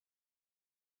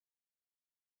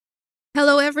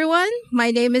Hello, everyone.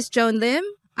 My name is Joan Lim.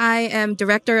 I am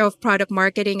Director of Product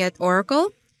Marketing at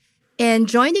Oracle. And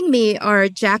joining me are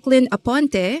Jacqueline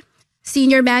Aponte,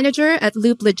 Senior Manager at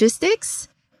Loup Logistics,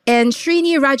 and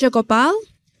Srini Rajagopal,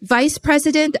 Vice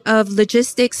President of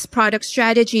Logistics Product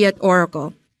Strategy at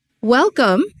Oracle.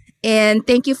 Welcome, and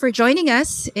thank you for joining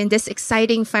us in this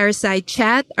exciting fireside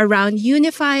chat around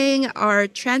unifying our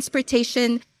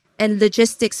transportation and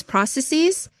logistics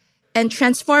processes and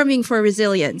transforming for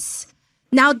resilience.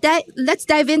 Now, let's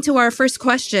dive into our first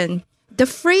question.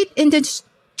 The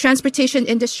transportation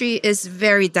industry is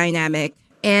very dynamic,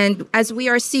 and as we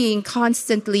are seeing,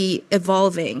 constantly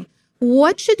evolving.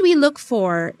 What should we look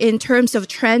for in terms of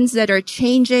trends that are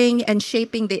changing and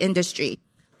shaping the industry?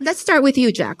 Let's start with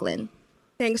you, Jacqueline.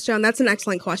 Thanks, Joan. That's an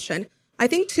excellent question. I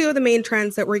think two of the main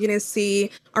trends that we're going to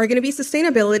see are going to be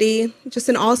sustainability, just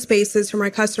in all spaces from our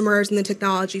customers in the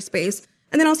technology space,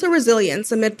 and then also resilience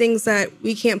amid things that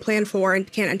we can't plan for and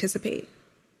can't anticipate.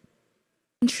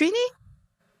 And Srini?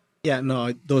 Yeah,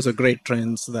 no, those are great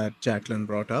trends that Jacqueline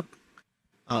brought up.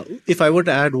 If I would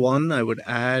add one, I would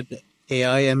add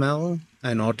AI, ML,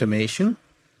 and automation,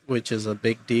 which is a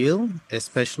big deal,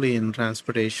 especially in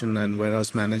transportation and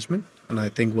warehouse management. And I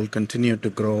think will continue to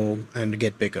grow and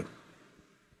get bigger.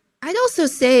 I'd also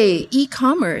say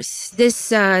e-commerce,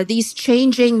 these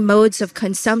changing modes of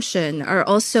consumption are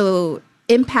also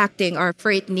impacting our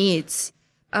freight needs.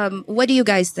 What do you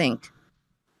guys think?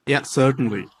 Yeah,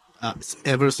 certainly.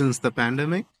 Ever since the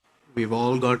pandemic, we've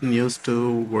all gotten used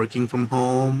to working from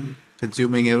home,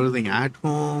 consuming everything at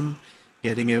home,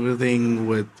 getting everything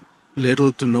with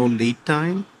little to no lead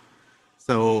time.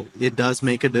 So it does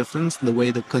make a difference in the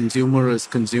way the consumer is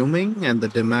consuming and the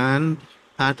demand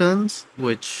patterns,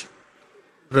 which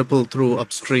ripple through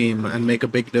upstream and make a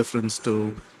big difference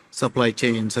to supply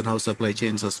chains and how supply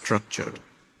chains are structured.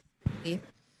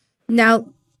 Now,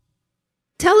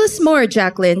 tell us more,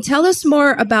 Jacqueline. Tell us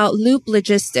more about Loup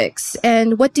Logistics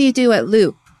and what do you do at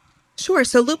Loup? Sure.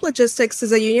 So Loup Logistics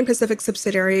is a Union Pacific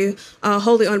subsidiary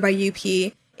wholly owned by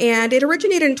UP, and it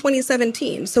originated in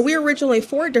 2017. So we were originally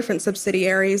 4 different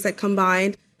subsidiaries that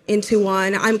combined into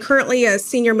one. I'm currently a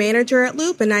senior manager at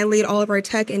Loup, and I lead all of our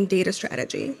tech and data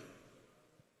strategy.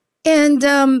 And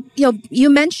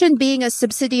you mentioned being a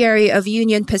subsidiary of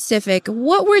Union Pacific.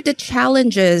 What were the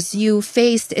challenges you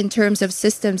faced in terms of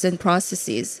systems and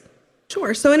processes?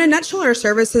 Sure. So in a nutshell, our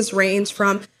services range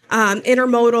from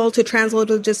intermodal to transload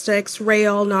logistics,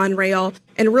 rail, non-rail,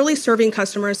 and really serving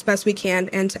customers as best we can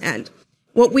end to end.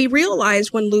 What we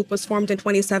realized when Loup was formed in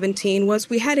 2017 was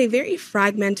we had a very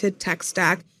fragmented tech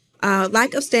stack,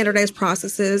 lack of standardized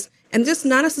processes, and just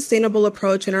not a sustainable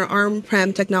approach in our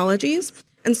on-prem technologies.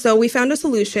 And so we found a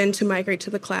solution to migrate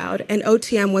to the cloud, and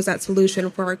OTM was that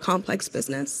solution for our complex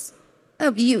business.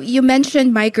 You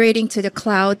mentioned migrating to the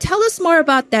cloud. Tell us more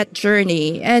about that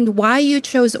journey and why you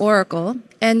chose Oracle,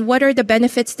 and what are the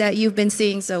benefits that you've been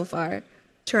seeing so far?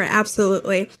 Sure,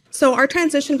 absolutely. So our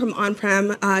transition from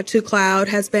on-prem to cloud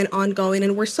has been ongoing,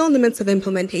 and we're still in the midst of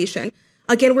implementation.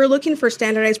 Again, we're looking for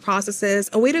standardized processes,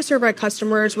 a way to serve our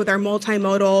customers with our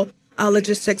multimodal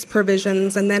logistics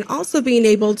provisions, and then also being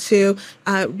able to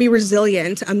be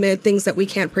resilient amid things that we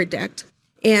can't predict.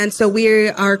 And so we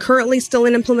are currently still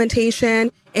in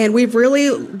implementation, and we've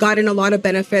really gotten a lot of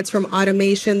benefits from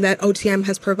automation that OTM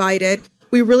has provided.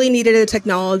 We really needed a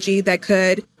technology that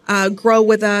could grow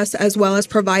with us as well as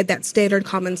provide that standard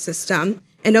common system.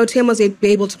 And OTM was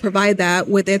able to provide that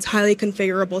with its highly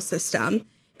configurable system.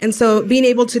 And so being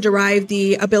able to derive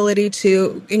the ability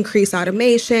to increase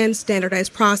automation,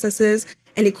 standardized processes,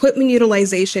 and equipment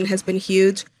utilization has been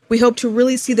huge. We hope to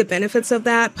really see the benefits of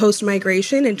that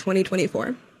post-migration in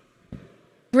 2024.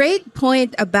 Great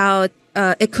point about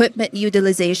equipment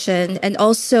utilization and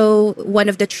also one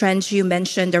of the trends you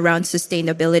mentioned around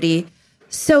sustainability.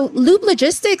 So Loup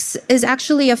Logistics is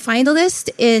actually a finalist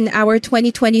in our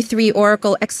 2023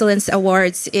 Oracle Excellence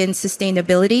Awards in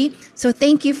Sustainability. So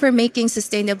thank you for making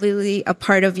sustainability a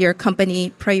part of your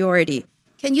company priority.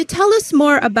 Can you tell us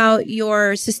more about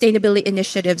your sustainability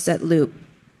initiatives at Loup?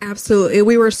 Absolutely.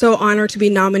 We were so honored to be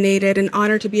nominated and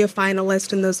honored to be a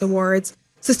finalist in those awards.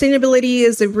 Sustainability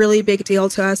is a really big deal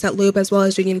to us at Loup as well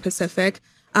as Union Pacific.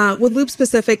 With Loup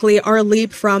specifically, our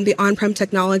leap from the on-prem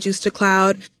technologies to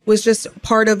cloud was just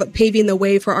part of paving the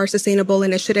way for our sustainable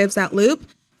initiatives at Loup.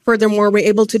 Furthermore, we're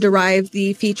able to derive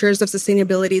the features of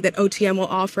sustainability that OTM will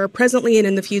offer presently and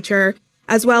in the future,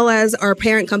 as well as our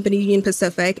parent company, Union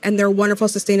Pacific, and their wonderful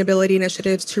sustainability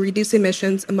initiatives to reduce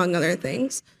emissions, among other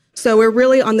things. So we're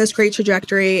really on this great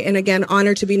trajectory, and again,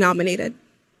 honored to be nominated.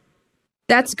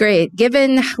 That's great.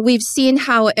 Given we've seen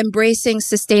how embracing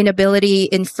sustainability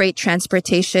in freight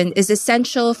transportation is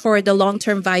essential for the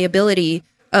long-term viability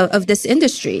of this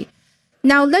industry.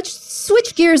 Now let's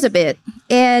switch gears a bit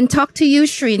and talk to you,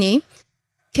 Srini.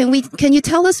 Can you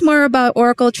tell us more about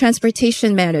Oracle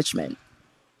Transportation Management?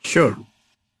 Sure.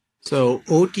 So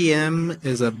OTM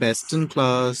is a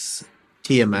best-in-class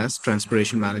TMS,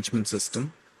 transportation management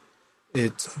system.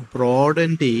 It's broad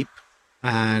and deep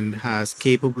and has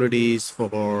capabilities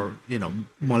for,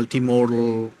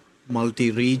 multimodal,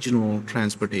 multi-regional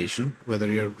transportation, whether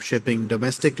you're shipping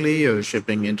domestically or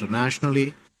shipping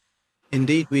internationally.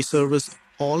 Indeed, we service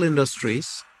all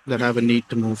industries that have a need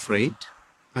to move freight,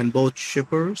 and both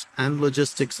shippers and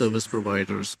logistics service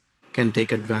providers can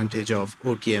take advantage of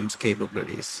OTM's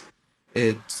capabilities.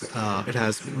 It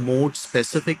has mode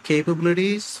specific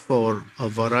capabilities for a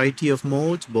variety of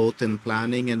modes, both in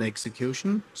planning and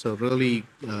execution. So, really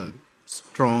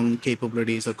strong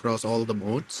capabilities across all the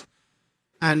modes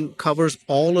and covers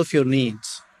all of your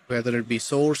needs, whether it be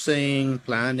sourcing,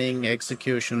 planning,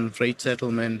 execution, freight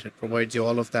settlement. It provides you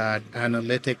all of that,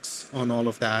 analytics on all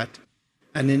of that,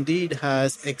 and indeed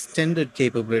has extended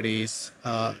capabilities.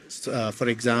 For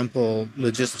example,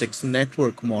 logistics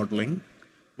network modeling,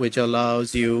 which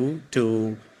allows you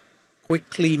to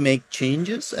quickly make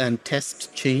changes and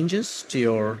test changes to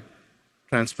your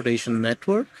transportation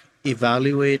network,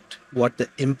 evaluate what the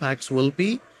impacts will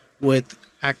be with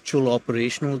actual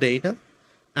operational data,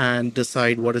 and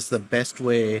decide what is the best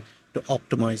way to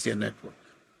optimize your network.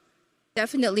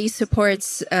 Definitely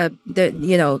supports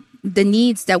the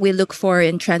needs that we look for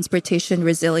in transportation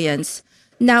resilience.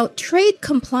 Now, trade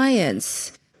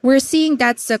compliance. We're seeing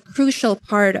that's a crucial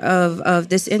part of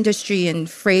this industry in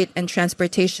freight and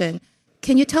transportation.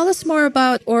 Can you tell us more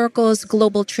about Oracle's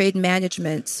global trade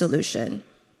management solution?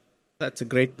 That's a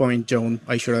great point, Joan.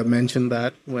 I should have mentioned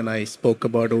that when I spoke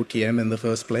about OTM in the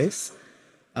first place.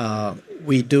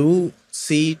 We do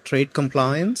see trade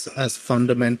compliance as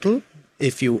fundamental.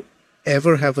 If you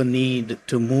ever have a need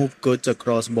to move goods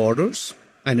across borders,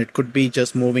 and it could be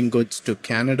just moving goods to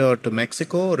Canada or to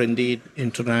Mexico, or indeed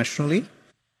internationally,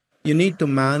 you need to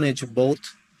manage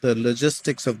both the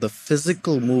logistics of the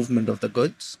physical movement of the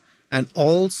goods and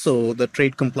also the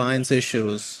trade compliance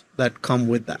issues that come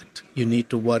with that. You need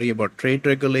to worry about trade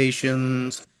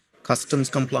regulations, customs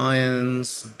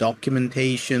compliance,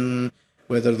 documentation,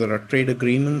 whether there are trade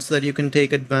agreements that you can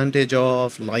take advantage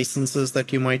of, licenses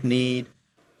that you might need.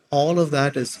 All of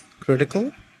that is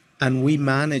critical, and we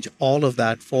manage all of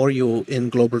that for you in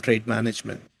global trade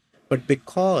management. But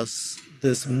because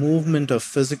this movement of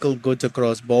physical goods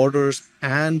across borders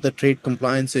and the trade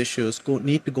compliance issues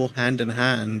need to go hand in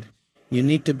hand, you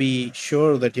need to be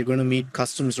sure that you're going to meet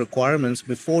customs requirements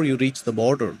before you reach the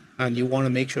border, and you want to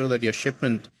make sure that your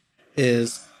shipment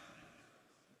is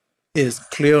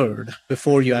cleared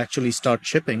before you actually start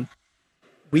shipping.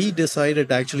 We decided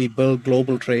to actually build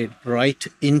global trade right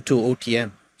into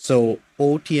OTM. So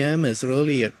OTM is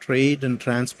really a trade and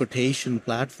transportation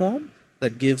platform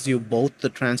that gives you both the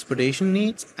transportation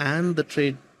needs and the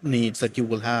trade needs that you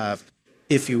will have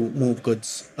if you move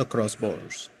goods across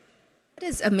borders. It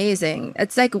is amazing.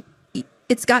 It's like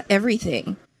it's got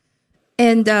everything.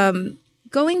 And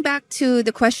going back to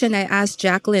the question I asked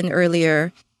Jacqueline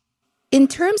earlier, in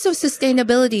terms of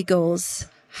sustainability goals,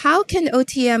 how can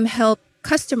OTM help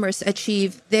customers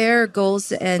achieve their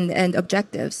goals and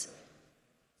objectives?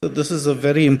 So this is a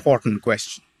very important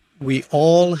question. We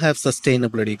all have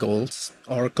sustainability goals.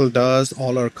 Oracle does,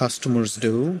 all our customers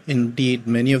do. Indeed,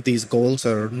 many of these goals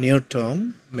are near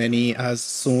term, many as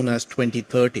soon as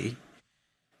 2030.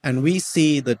 And we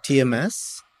see the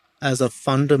TMS as a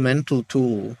fundamental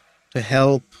tool to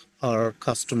help our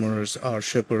customers, our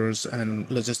shippers, and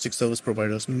logistics service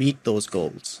providers meet those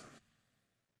goals.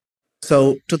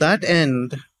 So, to that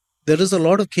end, there is a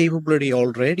lot of capability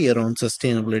already around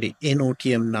sustainability in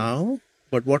OTM now.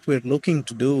 But what we're looking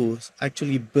to do is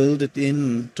actually build it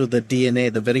into the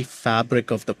DNA, the very fabric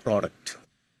of the product.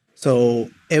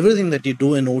 So, everything that you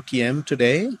do in OTM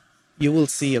today, you will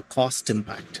see a cost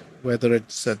impact. Whether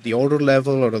it's at the order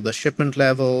level or at the shipment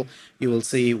level, you will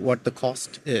see what the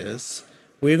cost is.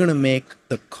 We're going to make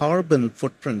the carbon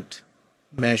footprint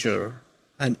measure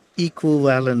an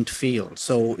equivalent field.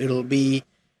 So it'll be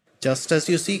just as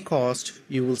you see cost,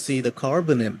 you will see the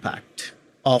carbon impact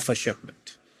of a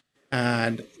shipment.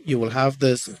 And you will have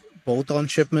this both on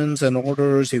shipments and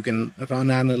orders. You can run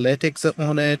analytics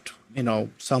on it,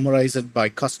 summarize it by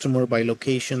customer, by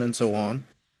location, and so on.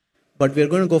 But we're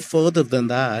going to go further than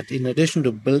that. In addition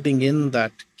to building in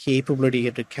that capability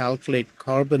to calculate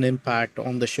carbon impact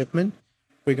on the shipment,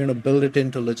 we're going to build it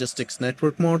into logistics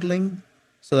network modeling,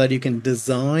 so that you can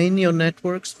design your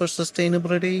networks for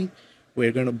sustainability.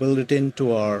 We're going to build it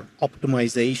into our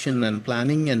optimization and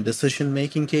planning and decision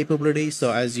making capabilities.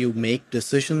 So as you make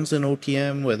decisions in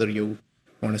OTM, whether you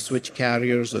want to switch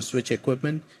carriers or switch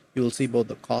equipment, you will see both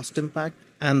the cost impact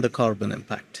and the carbon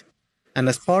impact. And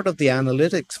as part of the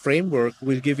analytics framework,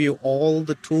 we'll give you all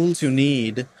the tools you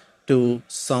need to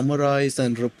summarize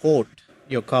and report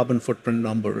your carbon footprint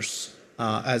numbers,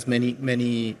 as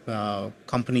many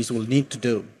companies will need to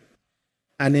do.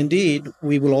 And indeed,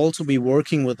 we will also be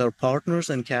working with our partners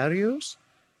and carriers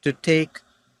to take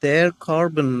their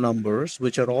carbon numbers,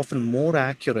 which are often more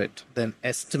accurate than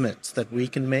estimates that we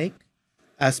can make,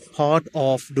 as part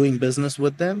of doing business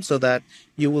with them, so that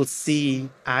you will see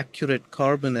accurate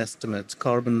carbon estimates,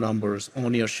 carbon numbers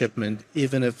on your shipment,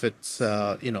 even if it's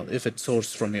if it's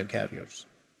sourced from your carriers.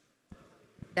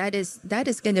 That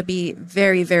is going to be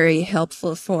very, very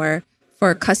helpful for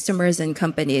customers and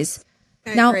companies.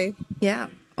 I Now, agree. yeah,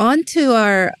 on to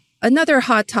our another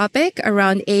hot topic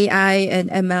around AI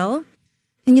and ML.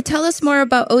 Can you tell us more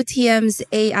about OTM's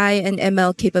AI and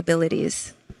ML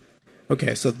capabilities?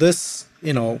 Okay, so this,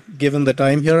 given the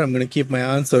time here, I'm going to keep my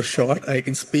answer short. I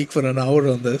can speak for an hour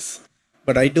on this,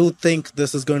 but I do think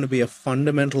this is going to be a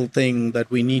fundamental thing that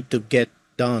we need to get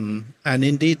done. And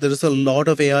indeed, there is a lot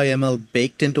of AI ML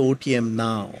baked into OTM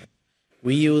now.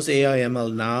 We use AI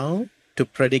ML now to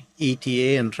predict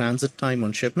ETA and transit time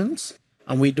on shipments,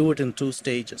 and we do it in two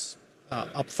stages.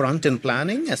 Upfront in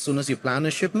planning, as soon as you plan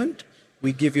a shipment,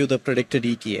 we give you the predicted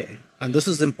ETA. And this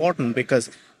is important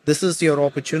because this is your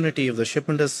opportunity. If the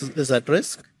shipment is at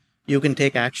risk, you can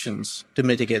take actions to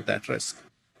mitigate that risk.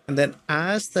 And then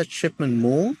as that shipment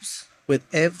moves, with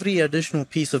every additional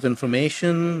piece of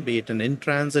information, be it an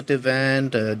in-transit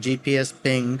event, a GPS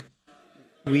ping,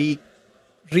 we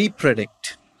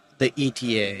repredict the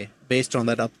ETA based on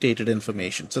that updated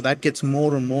information. So that gets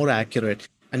more and more accurate,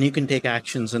 and you can take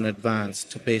actions in advance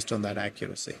based on that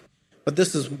accuracy. But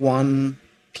this is one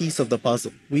piece of the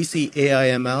puzzle. We see AI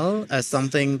ML as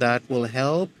something that will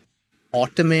help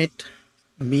automate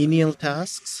menial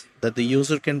tasks that the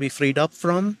user can be freed up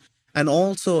from, and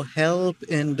also help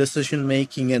in decision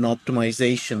making and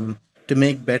optimization to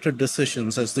make better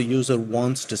decisions as the user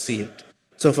wants to see it.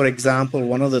 So, for example,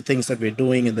 one of the things that we're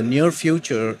doing in the near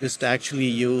future is to actually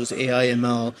use AI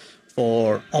ML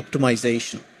for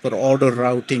optimization, for order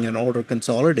routing and order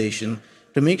consolidation,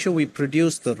 to make sure we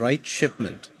produce the right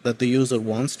shipment that the user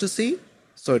wants to see,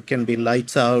 so it can be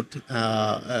lights out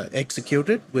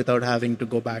executed without having to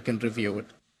go back and review it.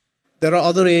 There are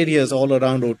other areas all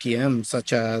around OTM,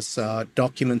 such as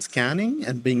document scanning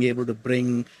and being able to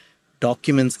bring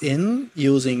documents in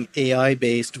using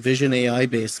vision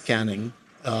AI-based scanning,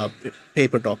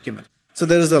 paper document. So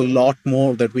there is a lot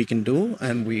more that we can do,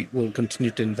 and we will continue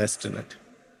to invest in it.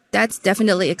 That's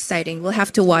definitely exciting. We'll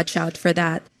have to watch out for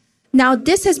that. Now,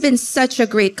 this has been such a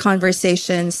great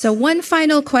conversation. So one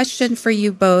final question for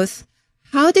you both.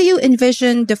 How do you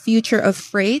envision the future of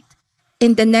freight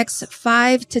in the next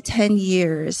 5 to 10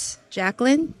 years?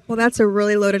 Jacqueline? Well, that's a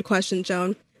really loaded question,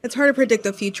 Joan. It's hard to predict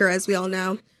the future, as we all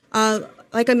know.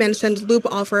 Like I mentioned, Loup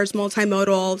offers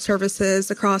multimodal services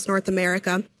across North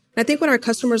America. And I think what our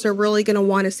customers are really going to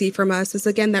want to see from us is,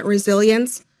 again, that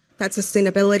resilience, that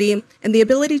sustainability, and the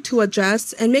ability to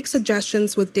adjust and make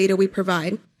suggestions with data we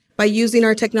provide by using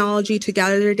our technology to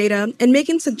gather their data and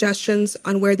making suggestions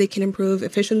on where they can improve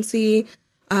efficiency,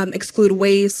 exclude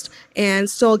waste, and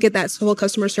still get that full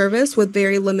customer service with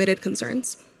very limited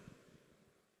concerns.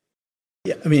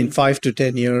 Yeah, I mean, 5 to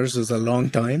 10 years is a long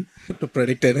time to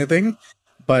predict anything.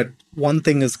 But one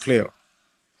thing is clear.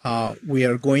 We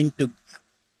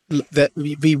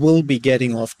will be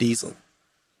getting off diesel.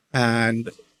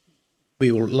 And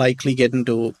we will likely get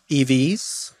into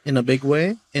EVs in a big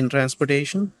way in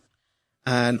transportation.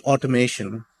 And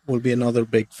automation will be another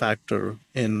big factor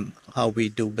in how we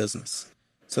do business.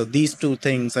 So these two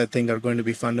things, I think, are going to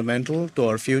be fundamental to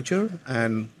our future.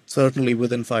 And certainly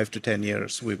within 5 to 10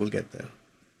 years, we will get there.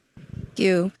 Thank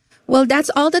you. Well, that's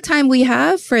all the time we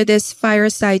have for this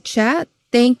Fireside Chat.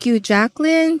 Thank you,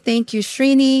 Jacqueline. Thank you,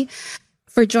 Srini,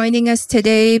 for joining us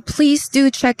today. Please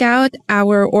do check out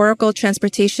our Oracle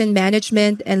Transportation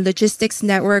Management and Logistics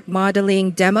Network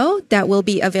Modeling demo that will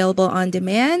be available on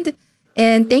demand.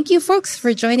 And thank you, folks,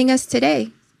 for joining us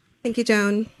today. Thank you,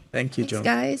 Joan. Thank you, Thanks, Joan.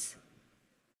 guys.